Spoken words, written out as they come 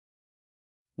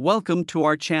Welcome to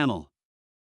our channel.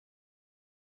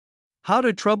 How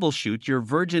to troubleshoot your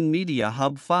Virgin Media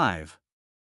Hub 5.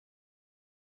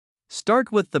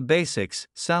 Start with the basics.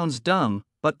 Sounds dumb,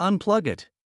 but unplug it.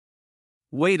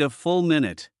 Wait a full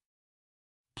minute.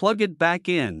 Plug it back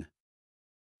in.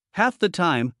 Half the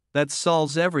time, that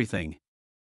solves everything.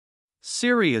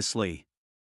 Seriously.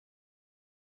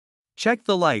 Check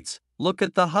the lights. Look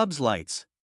at the hub's lights.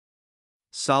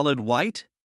 Solid white?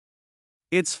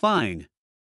 It's fine.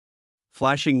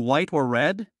 Flashing white or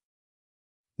red?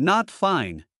 Not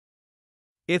fine.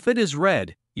 If it is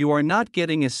red, you are not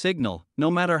getting a signal,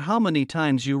 no matter how many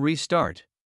times you restart.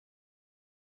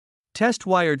 Test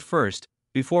wired first.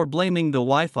 Before blaming the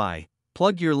Wi-Fi,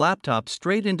 plug your laptop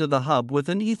straight into the hub with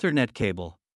an Ethernet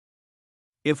cable.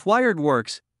 If wired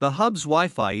works, the hub's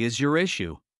Wi-Fi is your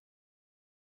issue.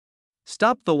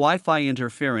 Stop the Wi-Fi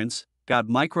interference. Got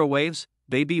microwaves,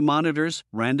 baby monitors,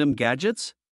 random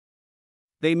gadgets?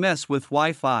 They mess with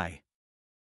Wi-Fi.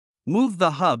 Move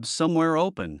the hub somewhere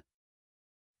open.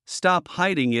 Stop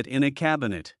hiding it in a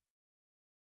cabinet.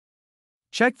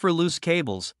 Check for loose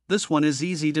cables. This one is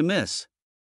easy to miss.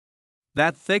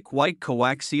 That thick white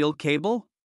coaxial cable?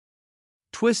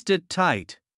 Twist it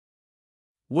tight.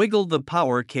 Wiggle the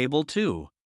power cable too.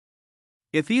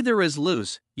 If either is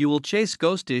loose, you will chase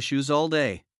ghost issues all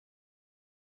day.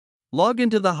 Log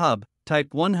into the hub, type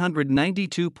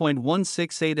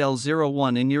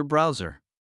 192.168L01 in your browser.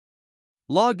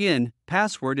 Log in,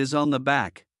 password is on the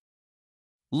back.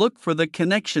 Look for the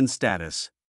connection status.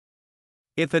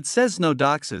 If it says no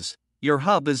doxes, your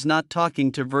hub is not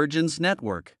talking to Virgin's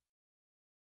network.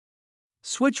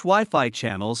 Switch Wi-Fi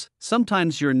channels.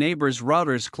 Sometimes your neighbor's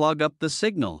routers clog up the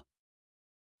signal.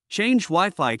 Change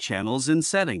Wi-Fi channels in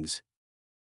settings.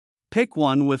 Pick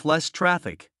one with less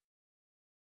traffic.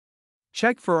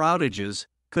 Check for outages.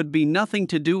 Could be nothing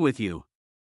to do with you.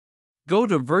 Go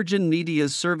to Virgin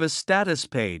Media's service status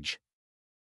page.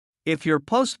 If your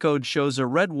postcode shows a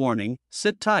red warning,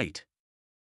 sit tight.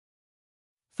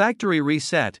 Factory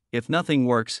reset. If nothing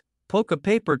works, poke a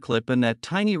paperclip in that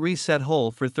tiny reset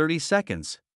hole for 30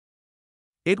 seconds.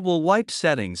 It will wipe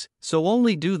settings, so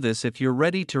only do this if you're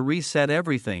ready to reset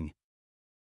everything.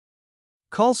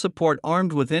 Call support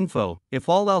armed with info. If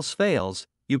all else fails,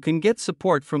 you can get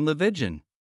support from the Virgin.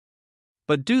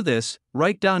 But do this,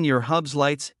 write down your hub's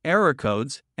lights, error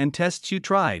codes, and tests you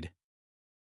tried.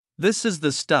 This is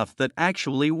the stuff that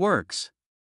actually works.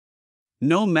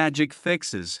 No magic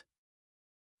fixes.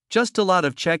 Just a lot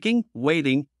of checking,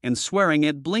 waiting, and swearing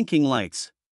at blinking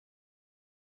lights.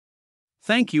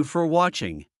 Thank you for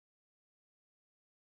watching.